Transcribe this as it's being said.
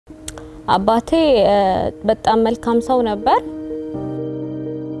አባቴ በጣም መልካም ሰው ነበር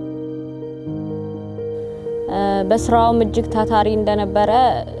በስራው እጅግ ታታሪ እንደነበረ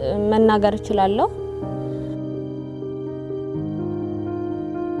መናገር እችላለሁ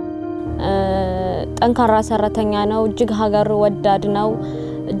ጠንካራ ሰራተኛ ነው እጅግ ሀገር ወዳድ ነው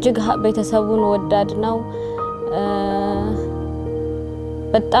እጅግ ቤተሰቡን ወዳድ ነው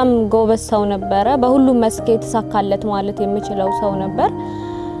በጣም ጎበዝ ሰው ነበር በሁሉም መስክ የተሳካለት ማለት የሚችለው ሰው ነበር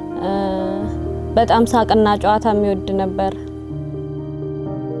በጣም ሳቅና ጨዋታ የሚወድ ነበር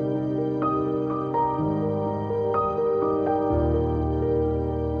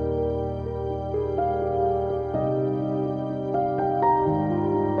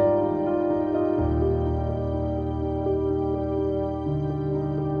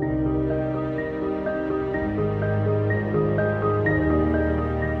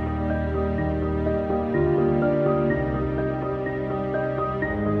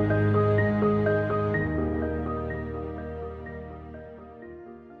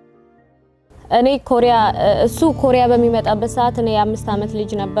እኔ ኮሪያ እሱ ኮሪያ በሚመጣበት ሰዓት እኔ የ5 አመት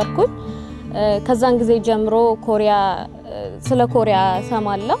ልጅ ነበርኩኝ ከዛን ጊዜ ጀምሮ ኮሪያ ስለ ኮሪያ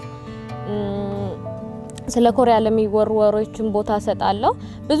ሰማለሁ ስለ ኮሪያ ለሚወርወሮችን ቦታ ሰጣለሁ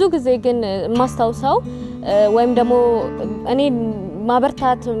ብዙ ጊዜ ግን ማስተውሰው ወይም ደግሞ እኔ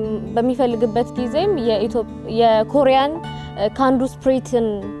ማበርታት በሚፈልግበት ጊዜም የኮሪያን ካንዱ ስፕሪትን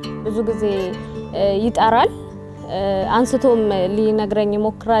ብዙ ጊዜ ይጣራል አንስቶም ሊነግረኝ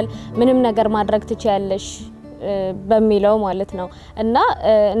ይሞክራል ምንም ነገር ማድረግ ትችያለሽ በሚለው ማለት ነው እና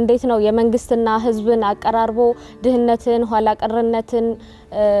እንዴት ነው የመንግስትና ህዝብን አቀራርቦ ድህነትን ኋላ ቀርነትን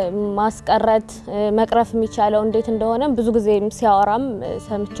ማስቀረት መቅረፍ የሚቻለው እንዴት እንደሆነ ብዙ ጊዜ ሲያወራም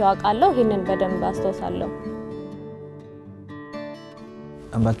ሰምቼው አውቃለሁ ይሄንን በደንብ አስተውሳለሁ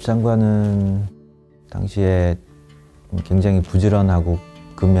안바추 장관은 당시에 굉장히 부지런하고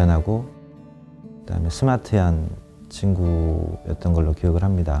근면하고 그다음에 스마트한 친구였던 걸로 기억을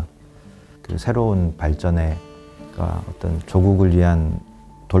합니다. 그 새로운 발전에 어떤 조국을 위한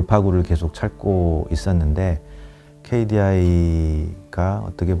돌파구를 계속 찾고 있었는데 KDI가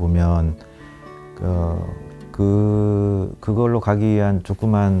어떻게 보면 그걸로 가기 위한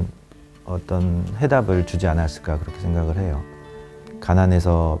조그만 어떤 해답을 주지 않았을까 그렇게 생각을 해요.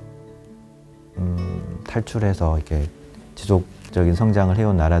 가난에서 탈출해서 이렇게 지속적인 성장을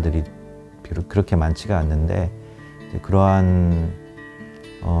해온 나라들이 그렇게 많지가 않는데 그러한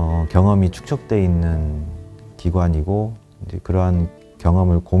경험이 축적돼 있는 기관이고 이제 그러한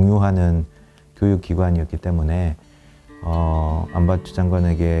경험을 공유하는 교육 기관이었기 때문에 안바추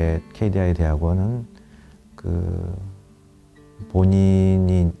장관에게 KDI 대학원은 그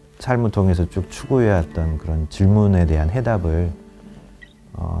본인이 삶을 통해서 쭉 추구해왔던 그런 질문에 대한 해답을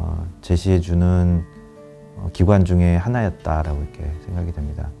제시해주는 기관 중에 하나였다라고 이렇게 생각이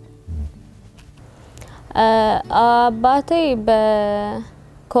됩니다. አባቴ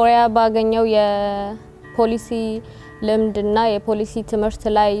በኮሪያ ባገኘው የፖሊሲ ልምድና የፖሊሲ ትምህርት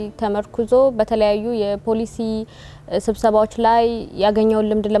ላይ ተመርኩዞ በተለያዩ የፖሊሲ ስብሰባዎች ላይ ያገኘው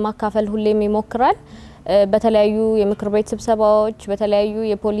ልምድ ለማካፈል ሁሌም ይሞክራል በተለያዩ የምክር ቤት ስብሰባዎች በተለያዩ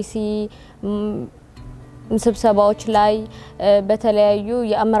የፖሊሲ ስብሰባዎች ላይ በተለያዩ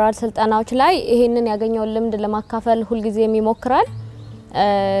የአመራር ስልጣናዎች ላይ ይሄንን ያገኘው ልምድ ለማካፈል ሁሉ ጊዜ ይሞክራል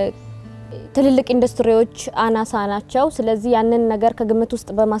ትልልቅ ኢንዱስትሪዎች አናሳ ናቸው ስለዚህ ያንን ነገር ከግምት ውስጥ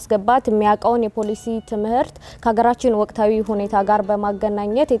በማስገባት የሚያቀውን የፖሊሲ ትምህርት ከሀገራችን ወቅታዊ ሁኔታ ጋር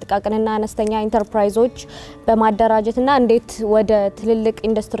በማገናኘት የጥቃቅንና አነስተኛ ኢንተርፕራይዞች በማደራጀትና እንዴት ወደ ትልልቅ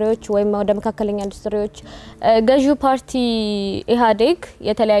ኢንዱስትሪዎች ወይም ወደ መካከለኛ ኢንዱስትሪዎች ገዢው ፓርቲ ኢህአዴግ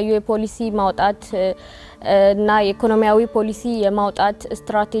የተለያዩ የፖሊሲ ማውጣት እና የኢኮኖሚያዊ ፖሊሲ የማውጣት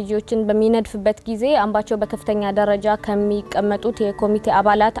ስትራቴጂዎችን በሚነድፍበት ጊዜ አምባቸው በከፍተኛ ደረጃ ከሚቀመጡት የኮሚቴ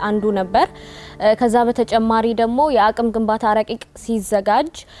አባላት አንዱ ነበር ከዛ በተጨማሪ ደግሞ የአቅም ግንባታ ረቂቅ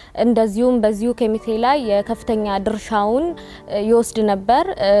ሲዘጋጅ እንደዚሁም በዚሁ ኮሚቴ ላይ የከፍተኛ ድርሻውን ይወስድ ነበር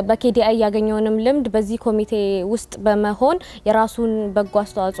በኬዲአይ ያገኘውንም ልምድ በዚህ ኮሚቴ ውስጥ በመሆን የራሱን በጎ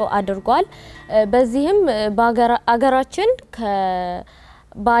አስተዋጽኦ አድርጓል በዚህም በአገራችን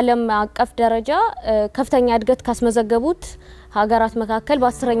በዓለም አቀፍ ደረጃ ከፍተኛ እድገት ካስመዘገቡት ሀገራት መካከል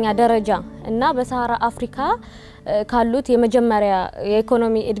በ10ኛ ደረጃ እና በሰሃራ አፍሪካ ካሉት የመጀመሪያ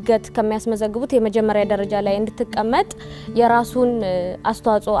የኢኮኖሚ እድገት ከሚያስመዘግቡት የመጀመሪያ ደረጃ ላይ እንድትቀመጥ የራሱን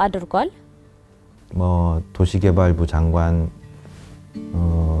አስተዋጽኦ አድርጓል 도시개발부 장관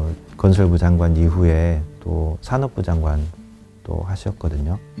건설부 장관 이후에 또 산업부 장관도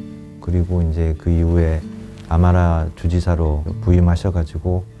하셨거든요. 그리고 이제 그 이후에 아마라 주지사로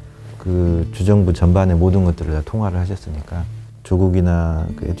부임하셔가지고 그 주정부 전반의 모든 것들을 다 통화를 하셨으니까 조국이나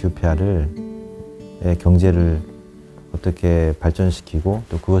그 에티오피아의 경제를 어떻게 발전시키고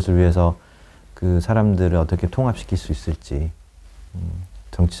또 그것을 위해서 그 사람들을 어떻게 통합시킬 수 있을지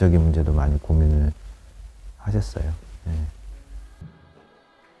정치적인 문제도 많이 고민을 하셨어요. 네.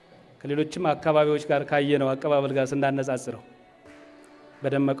 ከሌሎችም አካባቢዎች ጋር ካየነው አቀባበል ጋር ስናነጻጽረው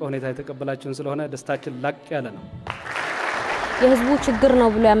በደመቀ ሁኔታ የተቀበላችሁን ስለሆነ ደስታችን ላቅ ያለ ነው። የህዝቡ ችግር ነው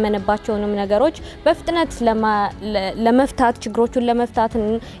ብሎ ያመነባቸውንም ነገሮች በፍጥነት ለመፍታት ችግሮቹን ለመፍታት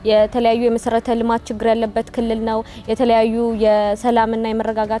የተለያዩ የመሰረተ ልማት ችግር ያለበት ክልል ነው። የተለያዩ የሰላምና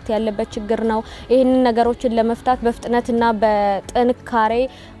የመረጋጋት ያለበት ችግር ነው። ይሄንን ነገሮችን ለመፍታት በፍጥነትና በጥንካሬ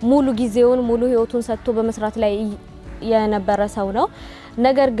ሙሉ ጊዜውን ሙሉ ህይወቱን ሰጥቶ በመስራት ላይ የነበረ ሰው ነው።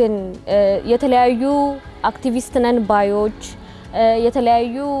 ነገር ግን የተለያዩ አክቲቪስት ነን ባዮች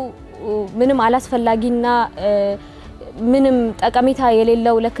የተለያዩ ምንም አላስፈላጊና ምንም ጠቀሜታ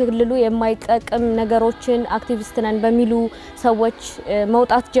የሌለው ለክልሉ የማይጠቅም ነገሮችን አክቲቪስት ነን በሚሉ ሰዎች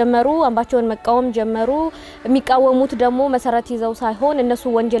መውጣት ጀመሩ። አምባቸውን መቃወም ጀመሩ። የሚቃወሙት ደግሞ መሰረት ይዘው ሳይሆን እነሱ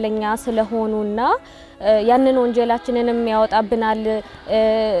ወንጀለኛ ስለሆኑና ያንን ወንጀላችንንም ያወጣብናል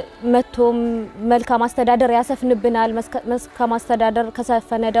መቶም መልካም አስተዳደር ያሰፍንብናል መልካም አስተዳደር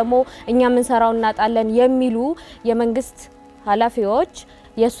ከሰፈነ ደግሞ እኛ ምን ሰራው እናጣለን የሚሉ የመንግስት ኃላፊዎች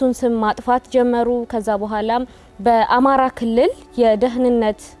የሱን ስም ማጥፋት ጀመሩ። ከዛ በኋላ በአማራ ክልል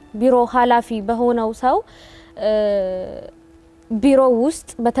የደህንነት ቢሮ ኃላፊ በሆነው ሰው ቢሮ ውስጥ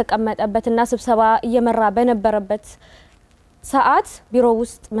በተቀመጠበትና ስብሰባ እየመራ በነበረበት ሰዓት ቢሮ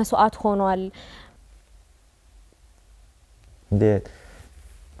ውስጥ መስዋዕት ሆኗል። 근데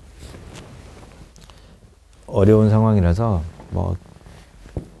어려운 상황이라서 뭐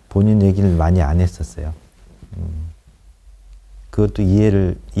본인 얘기를 많이 안 했었어요. 그것도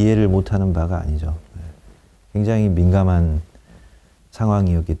이해를 못하는 바가 아니죠. 굉장히 민감한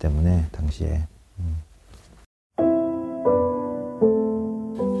상황이었기 때문에 당시에.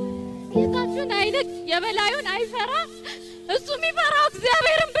 ጌታችን አይነት የበላዩን አይፈራ እሱ የሚፈራው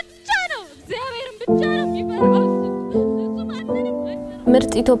እግዚአብሔርን ብቻ ነው። እግዚአብሔርን ብቻ ነው የሚፈራው።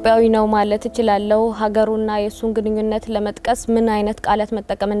 ምርጥ ኢትዮጵያዊ ነው ማለት እችላለሁ። ሀገሩና የሱን ግንኙነት ለመጥቀስ ምን አይነት ቃላት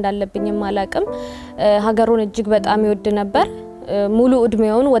መጠቀም እንዳለብኝም አላቅም። ሀገሩን እጅግ በጣም ይወድ ነበር። ሙሉ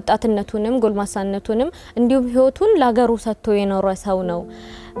እድሜውን ወጣትነቱንም ጎልማሳነቱንም እንዲሁም ህይወቱን ለሀገሩ ሰጥቶ የኖረ ሰው ነው።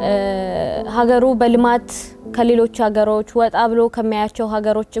 ሀገሩ በልማት ከሌሎች ሀገሮች ወጣ ብሎ ከሚያያቸው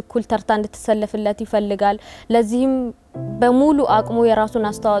ሀገሮች እኩል ተርታ እንድትሰለፍለት ይፈልጋል። ለዚህም በሙሉ አቅሙ የራሱን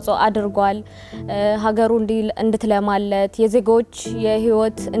አስተዋጽኦ አድርጓል። ሀገሩ እንድትለማለት የዜጎች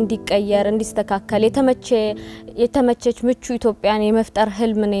የህይወት እንዲቀየር እንዲስተካከል የተመቸች ምቹ ኢትዮጵያን የመፍጠር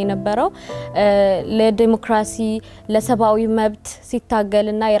ህልም ነው የነበረው። ለዲሞክራሲ ለሰብአዊ መብት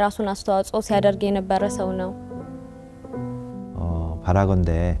ሲታገልና የራሱን አስተዋጽኦ ሲያደርግ የነበረ ሰው ነው። 바라건대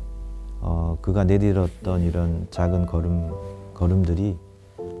그가 내디뎠던 이런 작은 걸음들이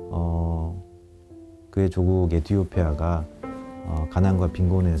그의 조국 에티오피아가 가난과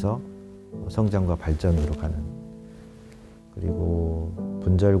빈곤에서 성장과 발전으로 가는 그리고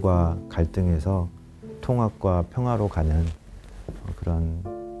분절과 갈등에서 통합과 평화로 가는 그런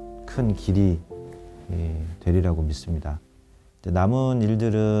큰 길이 되리라고 믿습니다. 이제 남은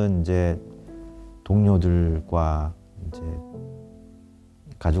일들은 이제 동료들과 이제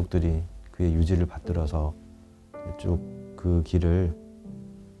가족들이 그의 유지를 받들어서 쭉 그 길을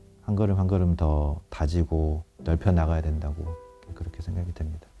한 걸음 한 걸음 더 다지고 넓혀 나가야 된다고 그렇게 생각이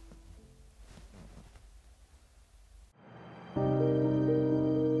됩니다.